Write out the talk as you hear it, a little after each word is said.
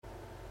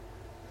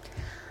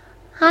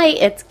Hi,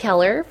 it's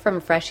Keller from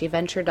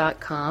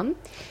FreshyVenture.com,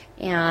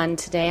 and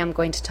today I'm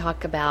going to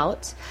talk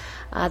about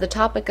the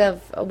topic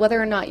of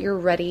whether or not you're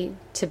ready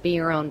to be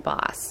your own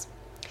boss.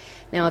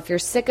 Now, if you're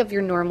sick of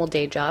your normal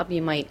day job,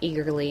 you might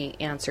eagerly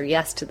answer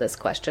yes to this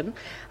question.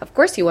 Of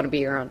course you want to be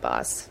your own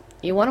boss.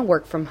 You want to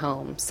work from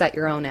home, set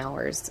your own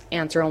hours,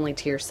 answer only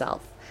to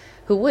yourself.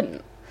 Who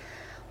wouldn't?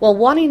 Well,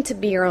 wanting to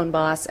be your own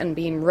boss and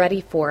being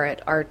ready for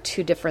it are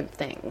two different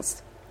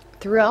things.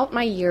 Throughout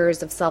my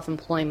years of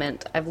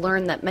self-employment, I've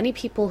learned that many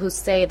people who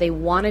say they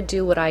want to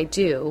do what I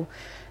do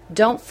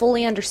don't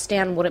fully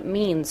understand what it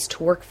means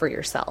to work for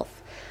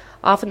yourself.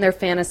 Often their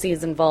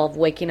fantasies involve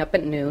waking up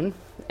at noon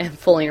and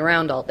fooling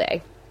around all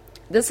day.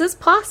 This is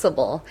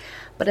possible,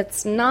 but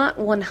it's not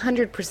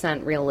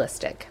 100%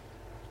 realistic.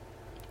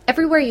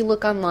 Everywhere you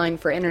look online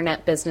for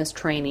internet business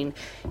training,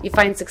 you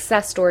find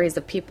success stories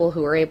of people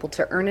who are able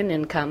to earn an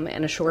income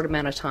in a short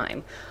amount of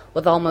time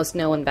with almost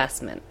no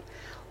investment.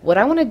 What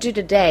I want to do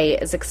today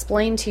is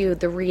explain to you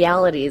the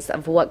realities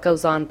of what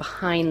goes on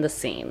behind the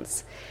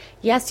scenes.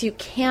 Yes, you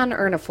can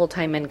earn a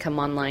full-time income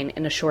online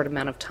in a short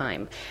amount of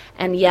time.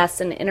 And yes,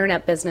 an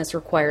internet business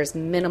requires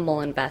minimal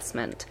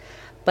investment.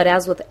 But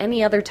as with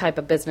any other type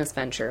of business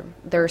venture,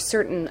 there are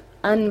certain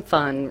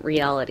unfun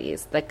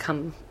realities that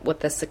come with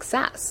the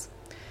success.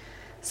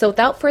 So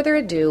without further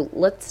ado,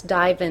 let's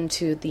dive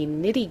into the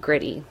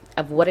nitty-gritty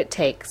of what it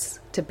takes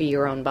to be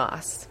your own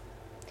boss.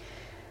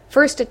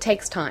 First, it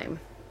takes time.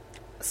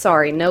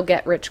 Sorry, no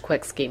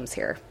get-rich-quick schemes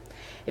here.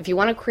 If you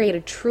want to create a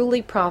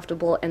truly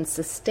profitable and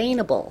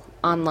sustainable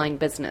online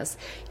business,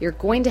 you're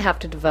going to have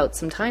to devote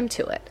some time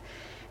to it.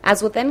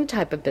 As with any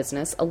type of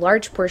business, a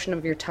large portion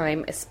of your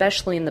time,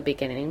 especially in the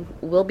beginning,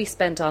 will be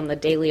spent on the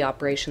daily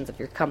operations of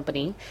your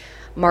company,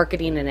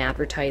 marketing and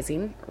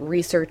advertising,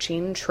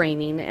 researching,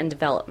 training, and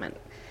development.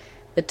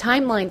 The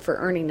timeline for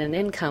earning an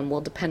income will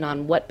depend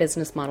on what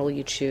business model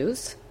you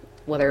choose,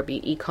 whether it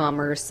be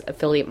e-commerce,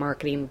 affiliate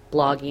marketing,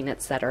 blogging,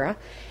 etc.,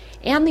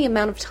 and the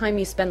amount of time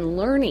you spend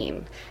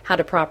learning how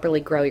to properly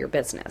grow your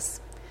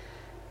business.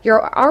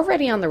 You're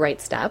already on the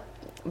right step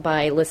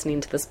by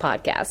listening to this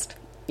podcast.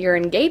 You're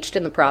engaged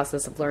in the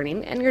process of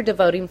learning, and you're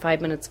devoting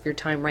 5 minutes of your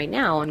time right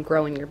now on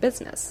growing your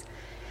business.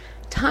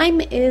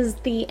 Time is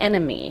the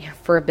enemy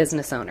for a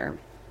business owner.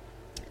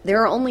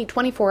 There are only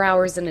 24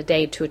 hours in a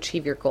day to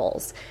achieve your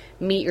goals,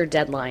 meet your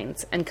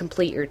deadlines, and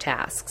complete your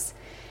tasks.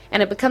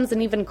 And it becomes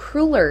an even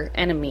crueler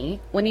enemy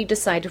when you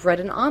decide to run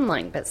an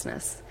online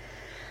business.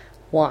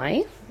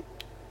 Why?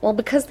 Well,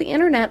 because the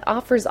internet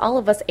offers all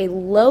of us a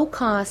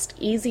low-cost,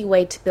 easy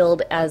way to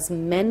build as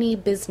many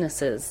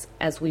businesses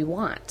as we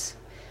want.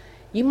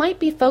 You might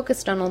be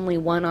focused on only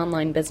one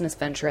online business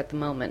venture at the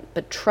moment,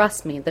 but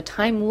trust me, the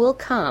time will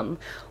come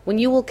when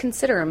you will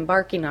consider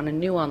embarking on a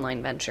new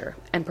online venture,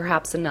 and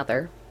perhaps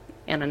another,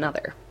 and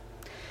another.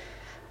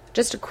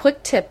 Just a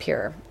quick tip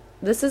here.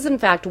 This is in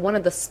fact one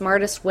of the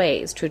smartest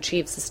ways to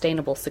achieve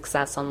sustainable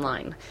success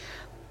online.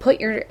 Put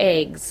your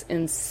eggs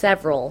in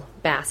several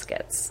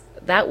baskets.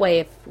 That way,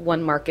 if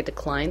one market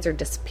declines or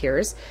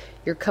disappears,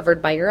 you're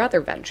covered by your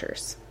other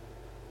ventures.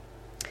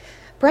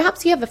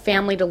 Perhaps you have a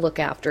family to look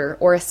after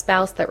or a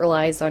spouse that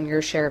relies on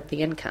your share of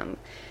the income.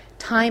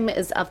 Time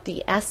is of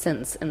the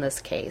essence in this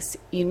case.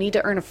 You need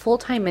to earn a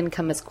full-time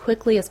income as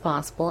quickly as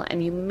possible,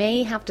 and you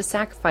may have to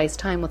sacrifice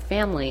time with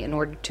family in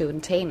order to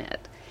attain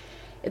it.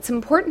 It's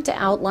important to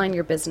outline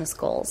your business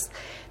goals.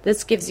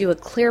 This gives you a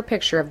clear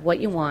picture of what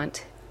you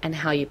want and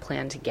how you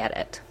plan to get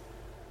it.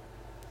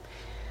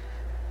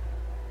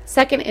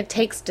 Second, it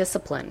takes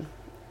discipline.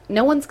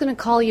 No one's going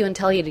to call you and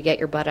tell you to get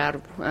your butt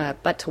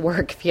to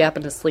work if you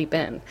happen to sleep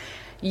in.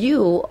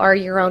 You are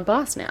your own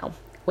boss now,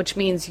 which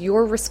means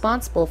you're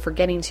responsible for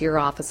getting to your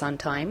office on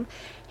time,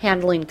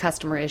 handling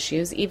customer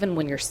issues even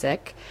when you're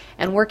sick,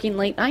 and working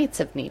late nights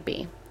if need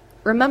be.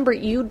 Remember,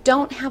 you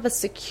don't have a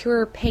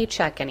secure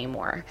paycheck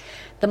anymore.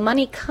 The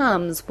money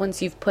comes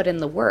once you've put in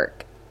the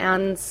work.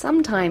 And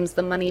sometimes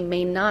the money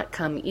may not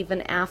come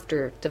even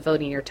after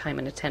devoting your time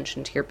and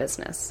attention to your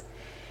business.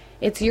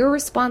 It's your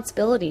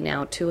responsibility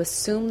now to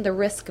assume the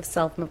risk of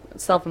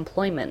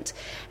self-employment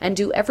and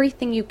do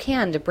everything you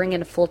can to bring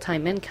in a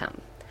full-time income.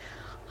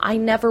 I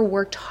never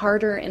worked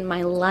harder in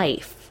my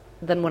life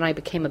than when I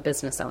became a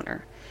business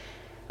owner.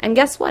 And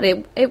guess what?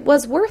 It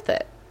was worth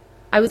it.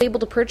 I was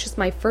able to purchase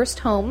my first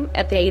home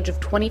at the age of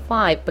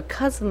 25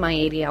 because of my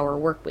 80-hour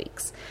work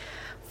weeks.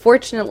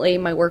 Fortunately,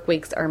 my work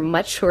weeks are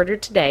much shorter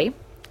today,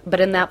 but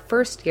in that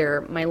first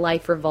year, my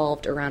life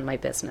revolved around my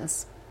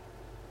business.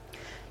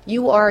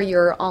 You are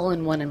your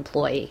all-in-one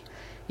employee,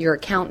 your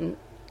accountant,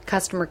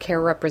 customer care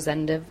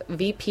representative,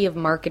 VP of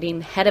marketing,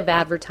 head of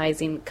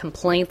advertising,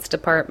 complaints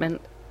department.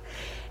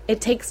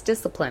 It takes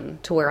discipline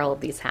to wear all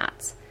of these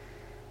hats.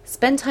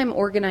 Spend time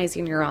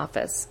organizing your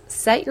office.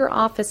 Set your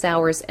office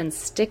hours and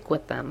stick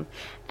with them,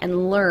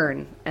 and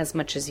learn as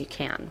much as you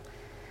can.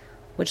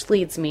 Which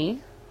leads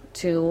me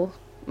to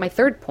my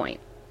third point.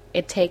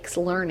 It takes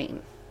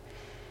learning.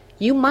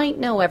 You might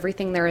know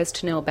everything there is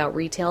to know about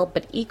retail,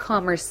 but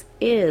e-commerce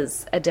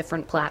is a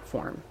different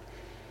platform.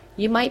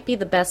 You might be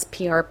the best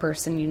PR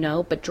person you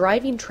know, but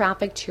driving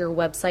traffic to your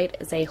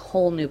website is a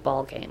whole new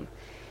ballgame.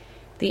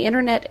 The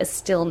internet is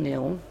still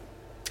new,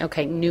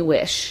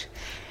 newish,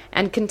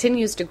 and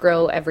continues to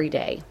grow every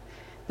day.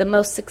 The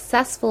most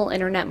successful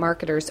internet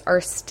marketers are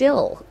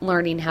still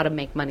learning how to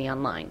make money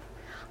online.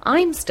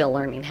 I'm still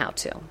learning how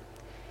to.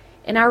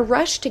 In our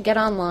rush to get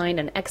online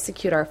and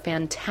execute our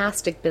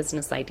fantastic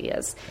business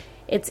ideas,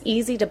 it's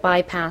easy to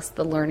bypass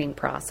the learning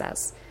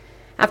process.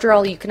 After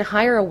all, you can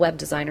hire a web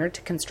designer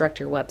to construct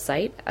your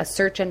website, a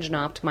search engine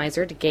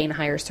optimizer to gain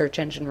higher search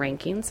engine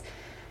rankings,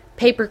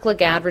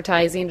 pay-per-click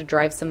advertising to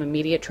drive some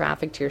immediate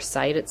traffic to your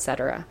site,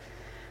 etc.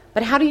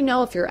 But how do you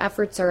know if your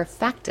efforts are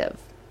effective?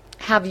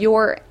 Have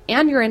your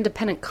and your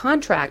independent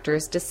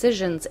contractors'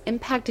 decisions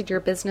impacted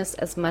your business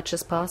as much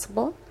as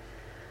possible?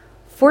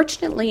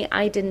 Fortunately,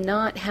 I did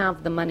not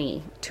have the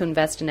money to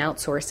invest in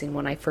outsourcing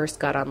when I first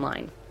got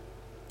online.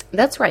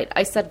 That's right,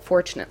 I said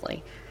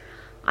fortunately.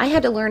 I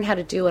had to learn how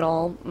to do it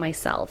all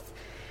myself,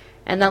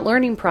 and that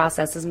learning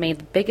process has made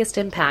the biggest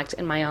impact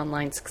in my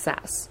online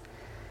success.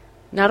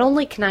 Not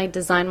only can I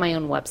design my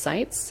own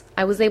websites,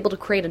 I was able to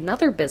create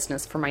another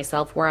business for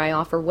myself where I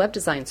offer web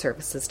design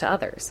services to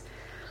others.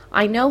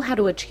 I know how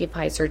to achieve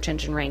high search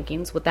engine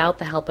rankings without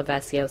the help of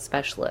SEO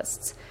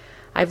specialists.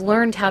 I've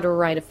learned how to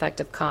write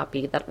effective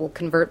copy that will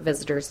convert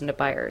visitors into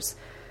buyers,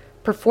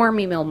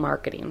 perform email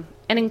marketing,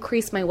 and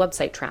increase my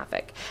website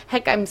traffic.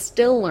 Heck, I'm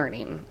still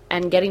learning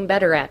and getting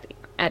better at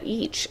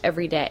each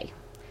every day.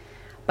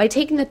 By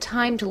taking the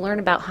time to learn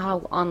about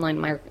how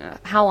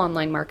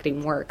online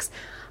marketing works,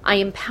 I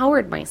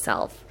empowered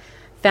myself,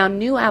 found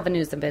new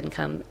avenues of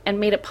income, and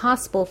made it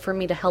possible for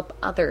me to help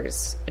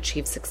others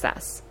achieve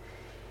success.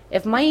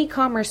 If my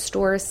e-commerce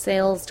store's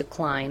sales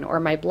decline or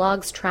my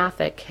blog's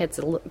traffic hits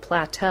a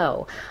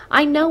plateau,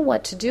 I know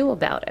what to do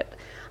about it.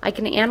 I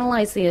can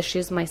analyze the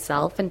issues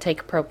myself and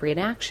take appropriate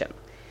action.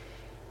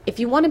 If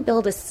you want to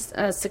build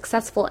a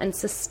successful and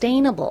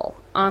sustainable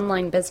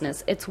online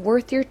business, it's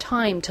worth your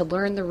time to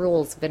learn the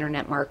rules of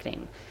internet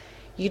marketing.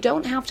 You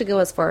don't have to go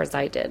as far as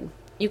I did.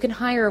 You can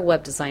hire a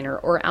web designer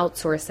or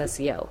outsource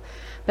SEO.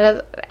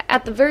 But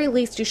at the very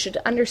least, you should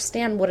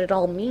understand what it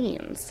all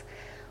means.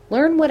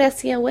 Learn what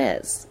SEO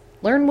is.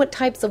 Learn what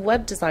types of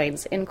web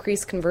designs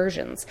increase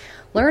conversions.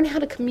 Learn how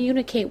to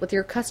communicate with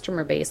your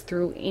customer base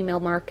through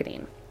email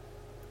marketing.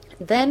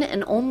 Then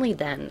and only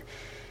then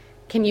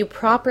can you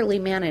properly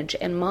manage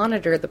and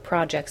monitor the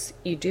projects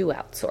you do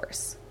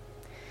outsource.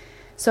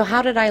 So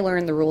how did I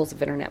learn the rules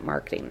of internet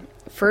marketing?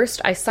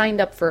 First, I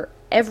signed up for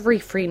every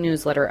free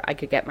newsletter I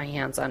could get my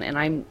hands on, and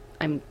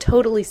I'm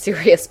totally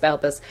serious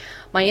about this.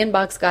 My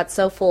inbox got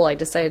so full I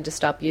decided to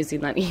stop using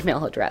that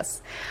email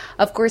address.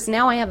 Of course,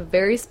 now I have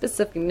very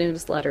specific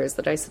newsletters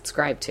that I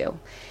subscribe to.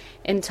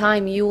 In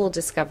time, you will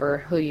discover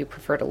who you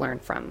prefer to learn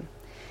from.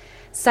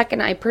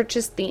 Second, I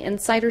purchased the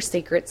Insider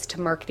Secrets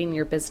to Marketing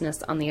Your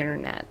Business on the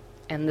Internet.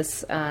 And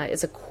this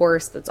is a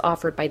course that's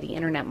offered by the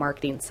Internet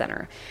Marketing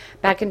Center.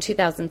 Back in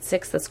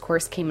 2006, this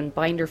course came in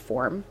binder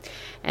form,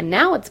 and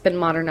now it's been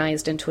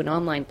modernized into an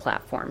online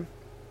platform.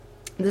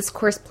 This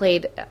course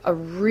played a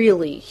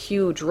really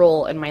huge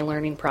role in my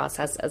learning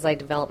process as I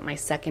developed my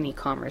second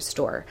e-commerce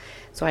store,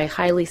 so I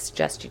highly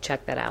suggest you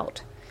check that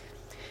out.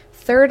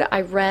 Third,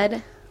 I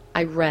read,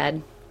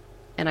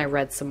 and I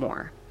read some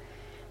more.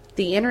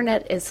 The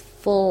internet is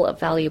full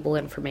of valuable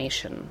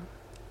information.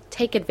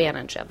 Take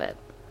advantage of it.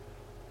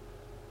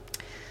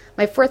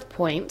 My fourth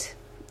point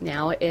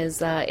now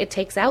is it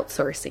takes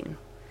outsourcing.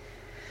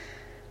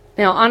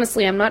 Now,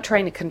 honestly, I'm not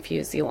trying to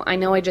confuse you. I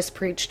know I just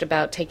preached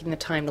about taking the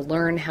time to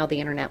learn how the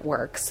internet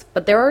works,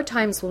 but there are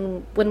times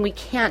when we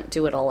can't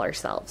do it all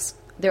ourselves.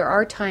 There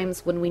are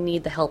times when we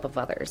need the help of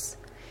others.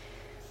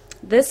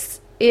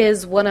 This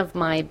is one of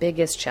my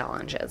biggest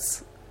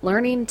challenges,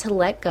 learning to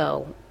let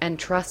go and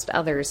trust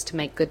others to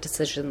make good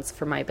decisions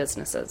for my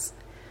businesses.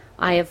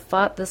 I have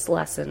fought this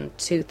lesson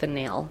tooth and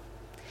nail.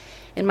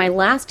 In my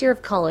last year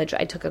of college,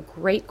 I took a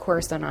great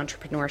course on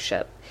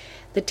entrepreneurship.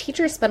 The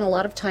teacher spent a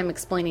lot of time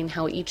explaining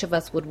how each of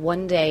us would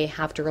one day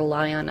have to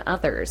rely on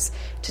others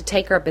to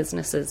take our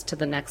businesses to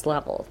the next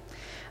level.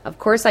 Of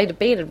course, I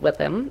debated with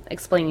him,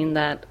 explaining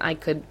that I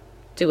could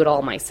do it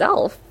all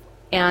myself,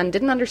 and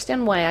didn't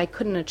understand why I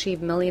couldn't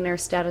achieve millionaire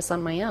status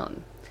on my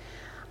own.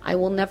 I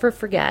will never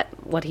forget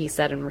what he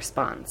said in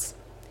response.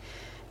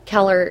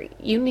 Keller,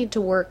 you need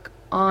to work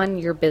on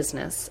your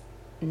business,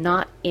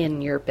 not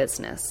in your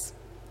business.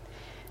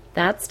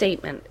 That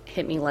statement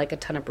hit me like a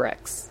ton of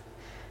bricks.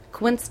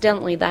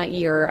 Coincidentally, that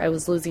year, I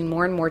was losing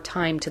more and more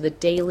time to the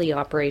daily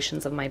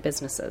operations of my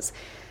businesses,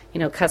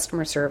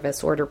 customer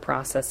service, order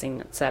processing,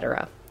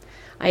 etc.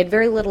 I had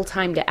very little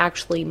time to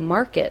actually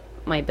market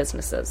my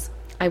businesses.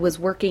 I was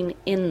working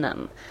in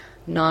them,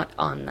 not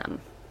on them.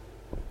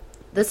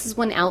 This is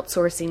when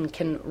outsourcing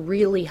can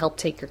really help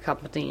take your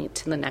company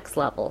to the next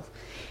level.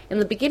 In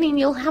the beginning,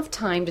 you'll have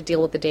time to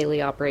deal with the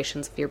daily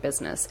operations of your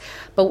business,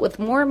 but with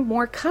more and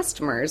more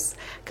customers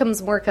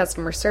comes more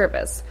customer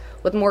service.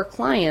 With more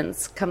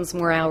clients comes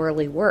more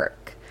hourly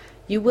work.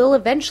 You will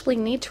eventually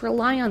need to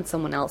rely on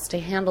someone else to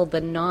handle the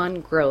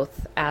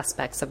non-growth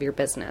aspects of your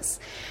business.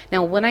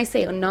 Now, when I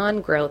say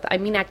non-growth, I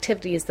mean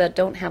activities that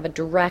don't have a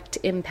direct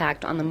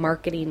impact on the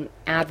marketing,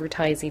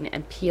 advertising,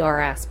 and PR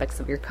aspects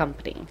of your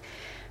company.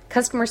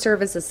 Customer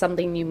service is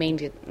something you may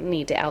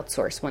need to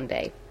outsource one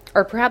day.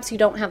 Or perhaps you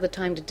don't have the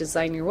time to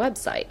design your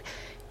website.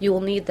 You will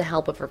need the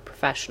help of a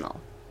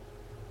professional.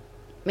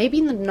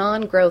 Maybe the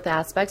non-growth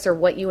aspects are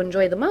what you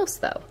enjoy the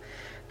most, though.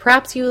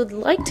 Perhaps you would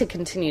like to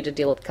continue to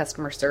deal with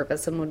customer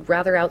service and would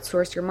rather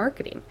outsource your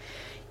marketing.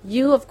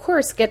 You, of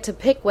course, get to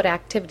pick what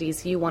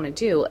activities you want to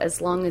do as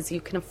long as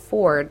you can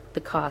afford the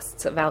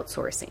costs of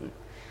outsourcing.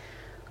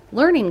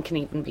 Learning can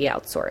even be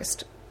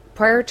outsourced.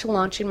 Prior to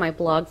launching my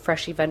blog,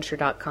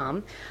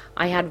 FreshyVenture.com,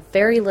 I had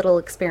very little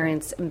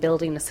experience in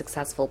building a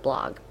successful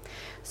blog.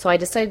 So I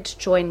decided to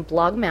join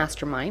Blog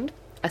Mastermind,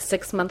 a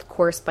 6-month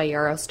course by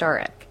Yaro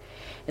Starak.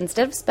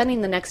 Instead of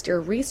spending the next year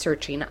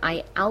researching,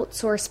 I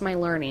outsourced my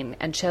learning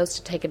and chose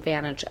to take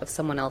advantage of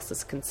someone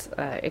else's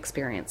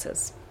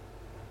experiences.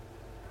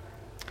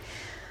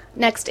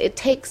 Next, it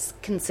takes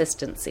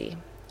consistency.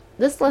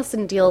 This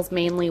lesson deals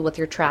mainly with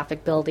your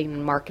traffic building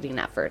and marketing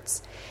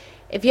efforts.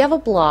 If you have a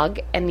blog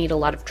and need a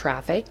lot of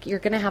traffic, you're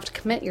going to have to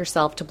commit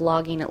yourself to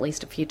blogging at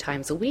least a few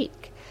times a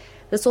week.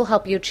 This will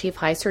help you achieve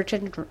high search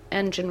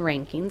engine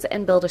rankings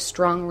and build a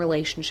strong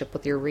relationship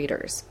with your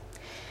readers.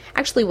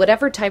 Actually,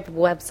 whatever type of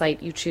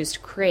website you choose to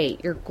create,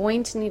 you're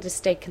going to need to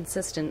stay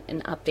consistent in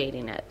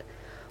updating it.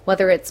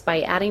 Whether it's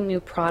by adding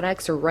new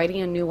products or writing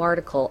a new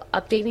article,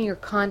 updating your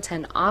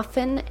content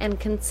often and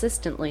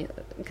consistently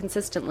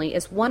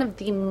is one of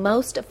the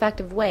most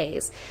effective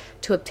ways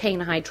to obtain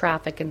high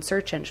traffic and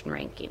search engine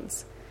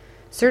rankings.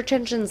 Search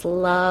engines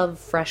love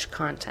fresh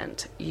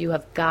content. You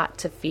have got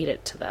to feed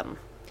it to them.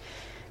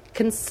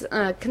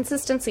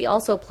 Consistency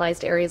also applies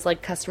to areas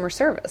like customer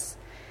service.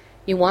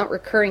 You want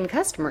recurring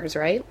customers,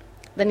 right?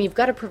 Then you've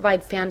got to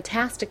provide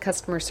fantastic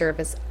customer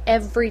service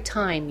every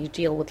time you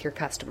deal with your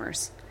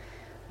customers.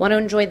 Want to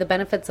enjoy the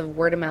benefits of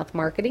word-of-mouth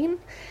marketing?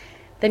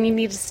 Then you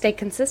need to stay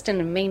consistent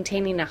in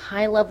maintaining a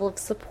high level of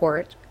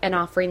support and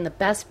offering the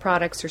best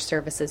products or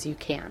services you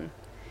can.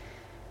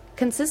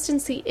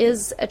 Consistency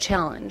is a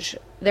challenge.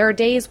 There are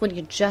days when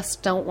you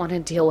just don't want to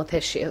deal with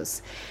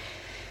issues.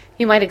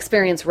 You might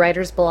experience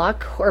writer's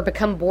block or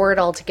become bored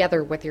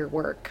altogether with your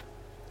work.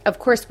 Of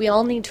course, we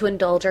all need to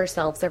indulge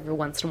ourselves every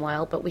once in a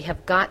while, but we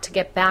have got to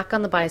get back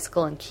on the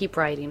bicycle and keep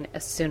writing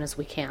as soon as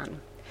we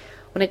can.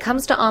 When it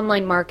comes to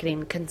online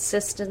marketing,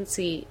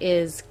 consistency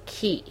is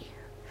key.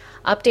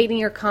 Updating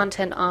your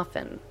content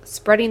often,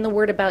 spreading the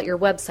word about your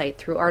website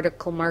through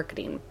article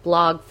marketing,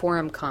 blog,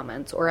 forum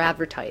comments, or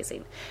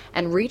advertising,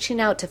 and reaching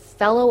out to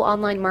fellow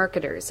online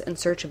marketers in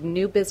search of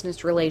new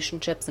business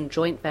relationships and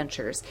joint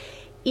ventures,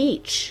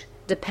 each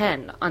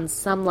depend on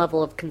some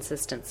level of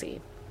consistency.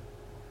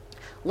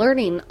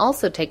 Learning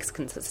also takes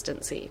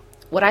consistency.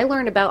 What I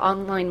learned about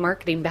online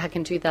marketing back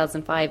in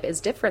 2005 is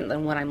different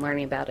than what I'm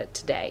learning about it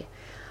today.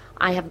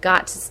 I have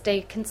got to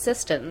stay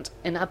consistent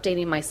in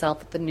updating myself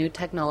with the new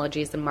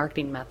technologies and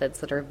marketing methods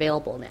that are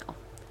available now.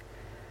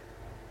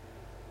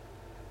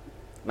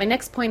 My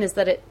next point is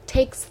that it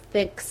takes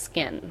thick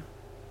skin.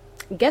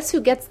 Guess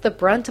who gets the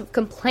brunt of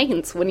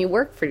complaints when you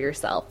work for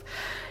yourself?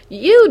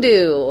 You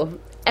do!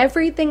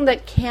 Everything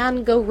that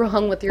can go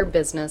wrong with your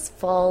business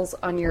falls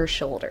on your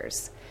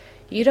shoulders.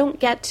 You don't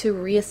get to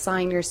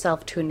reassign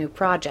yourself to a new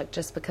project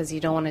just because you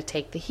don't want to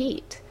take the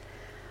heat.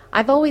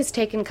 I've always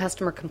taken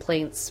customer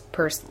complaints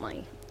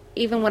personally,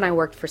 even when I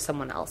worked for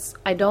someone else.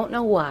 I don't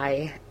know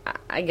why.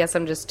 I guess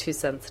I'm just too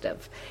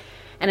sensitive.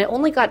 And it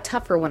only got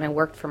tougher when I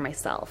worked for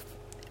myself.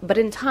 But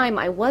in time,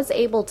 I was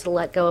able to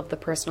let go of the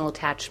personal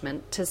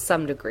attachment to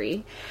some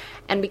degree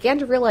and began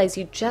to realize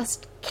you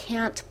just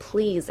can't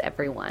please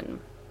everyone.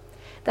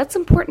 That's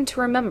important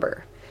to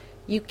remember.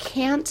 You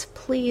can't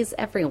please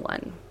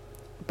everyone.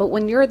 But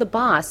when you're the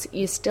boss,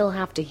 you still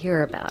have to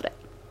hear about it.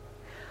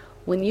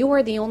 When you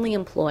are the only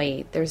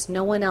employee, there's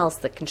no one else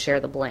that can share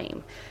the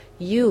blame.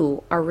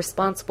 You are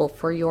responsible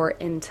for your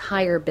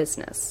entire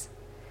business.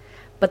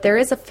 But there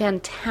is a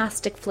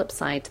fantastic flip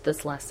side to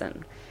this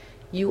lesson.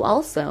 You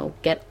also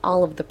get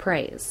all of the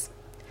praise.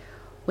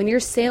 When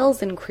your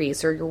sales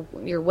increase or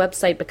your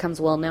website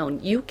becomes well known,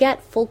 you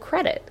get full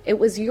credit. It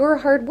was your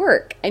hard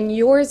work and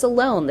yours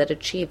alone that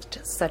achieved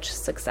such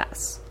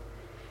success.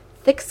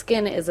 Thick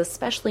skin is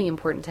especially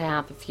important to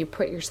have if you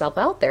put yourself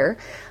out there,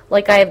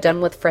 like I have done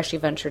with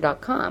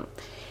FreshyVenture.com.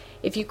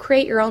 If you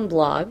create your own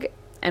blog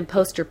and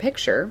post your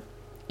picture,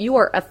 you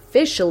are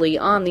officially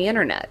on the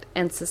internet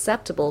and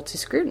susceptible to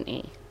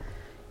scrutiny.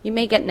 You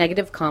may get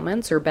negative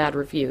comments or bad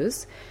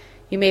reviews.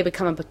 You may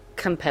become a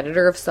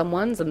competitor of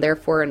someone's and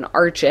therefore an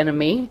arch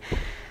enemy.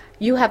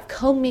 You have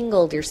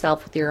commingled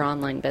yourself with your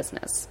online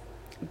business.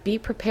 Be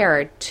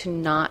prepared to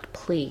not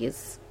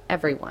please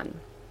everyone.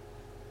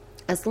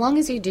 As long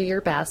as you do your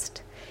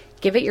best,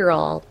 give it your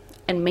all,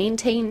 and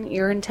maintain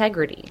your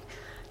integrity,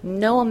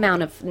 no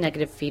amount of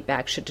negative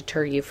feedback should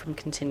deter you from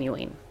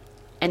continuing.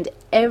 and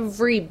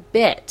every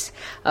bit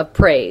of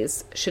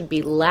praise should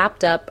be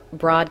lapped up,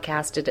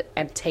 broadcasted,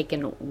 and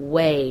taken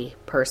way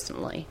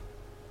personally.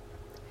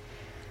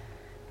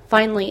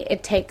 Finally,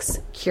 it takes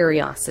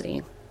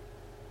curiosity.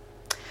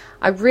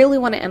 I really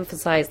want to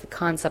emphasize the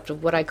concept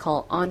of what I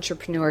call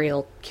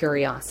entrepreneurial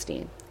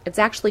curiosity. It's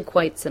actually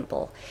quite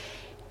simple.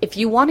 If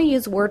you want to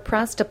use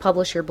WordPress to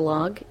publish your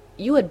blog,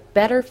 you had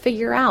better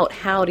figure out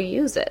how to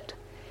use it.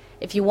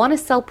 If you want to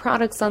sell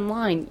products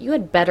online, you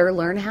had better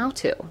learn how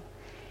to.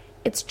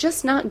 It's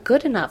just not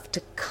good enough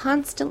to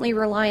constantly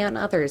rely on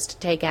others to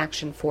take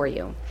action for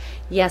you.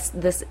 Yes,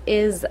 this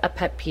is a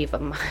pet peeve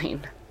of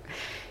mine.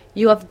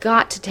 You have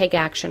got to take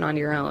action on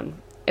your own.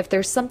 If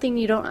there's something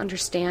you don't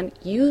understand,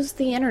 use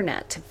the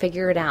internet to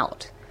figure it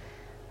out.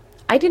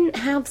 I didn't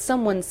have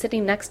someone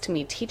sitting next to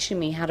me teaching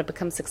me how to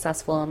become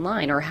successful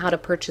online or how to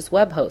purchase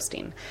web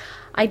hosting.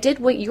 I did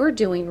what you're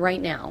doing right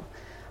now.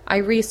 I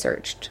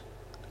researched,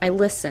 I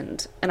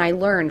listened, and I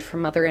learned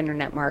from other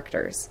internet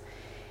marketers.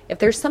 If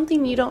there's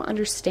something you don't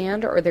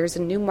understand or there's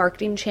a new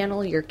marketing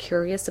channel you're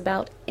curious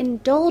about,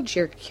 indulge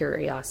your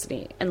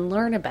curiosity and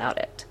learn about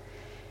it.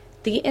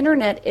 The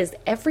internet is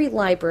every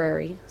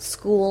library,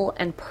 school,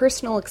 and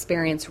personal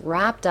experience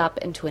wrapped up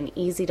into an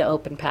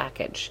easy-to-open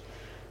package.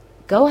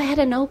 Go ahead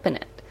and open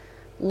it.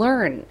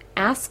 Learn,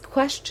 ask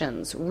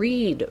questions,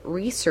 read,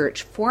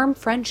 research, form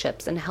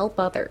friendships, and help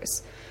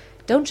others.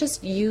 Don't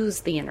just use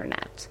the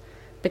internet.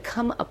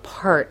 Become a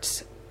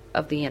part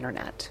of the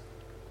internet.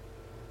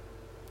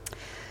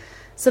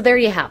 So there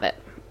you have it.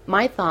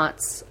 My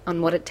thoughts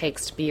on what it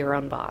takes to be your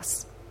own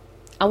boss.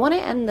 I want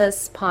to end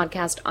this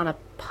podcast on a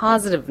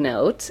positive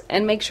note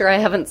and make sure I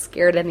haven't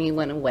scared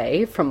anyone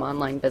away from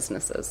online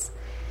businesses.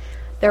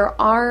 There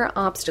are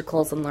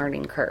obstacles and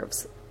learning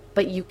curves,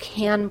 but you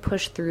can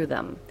push through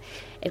them.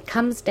 It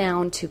comes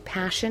down to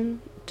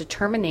passion,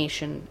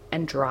 determination,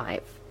 and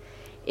drive.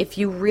 If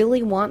you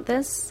really want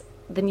this,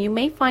 then you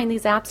may find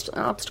these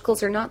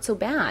obstacles are not so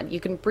bad. You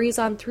can breeze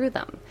on through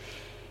them.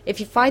 If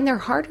you find they're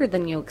harder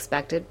than you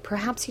expected,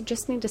 perhaps you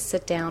just need to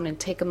sit down and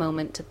take a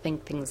moment to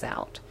think things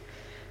out.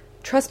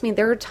 Trust me,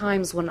 there are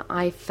times when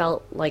I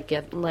felt like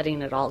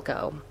letting it all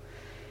go.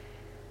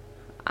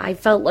 I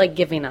felt like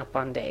giving up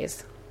on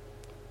days.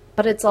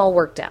 But it's all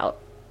worked out.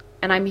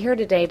 And I'm here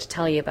today to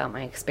tell you about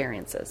my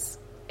experiences.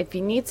 If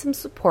you need some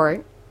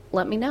support,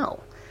 let me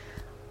know.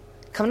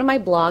 Come to my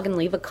blog and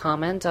leave a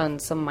comment on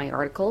some of my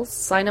articles,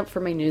 sign up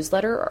for my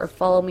newsletter, or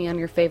follow me on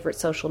your favorite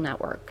social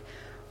network.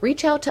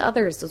 Reach out to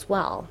others as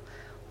well.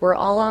 We're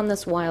all on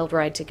this wild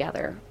ride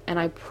together, and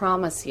I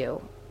promise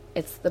you,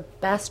 it's the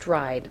best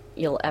ride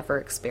you'll ever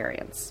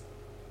experience.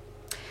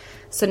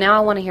 So now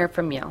I want to hear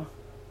from you.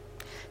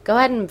 Go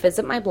ahead and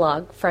visit my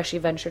blog,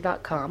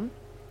 fresheventure.com,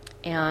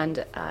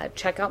 and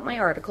check out my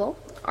article,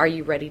 Are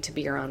You Ready to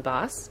Be Your Own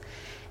Boss?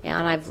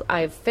 And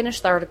I've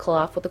finished the article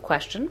off with a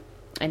question,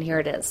 and here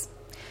it is.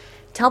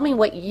 Tell me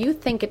what you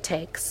think it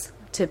takes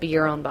to be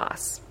your own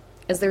boss.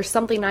 Is there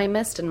something I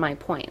missed in my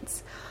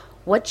points?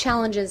 What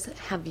challenges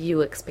have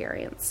you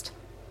experienced?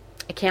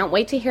 I can't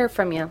wait to hear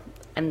from you,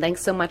 and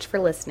thanks so much for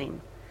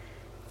listening.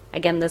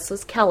 Again, this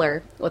was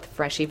Keller with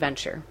Freshy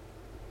Venture.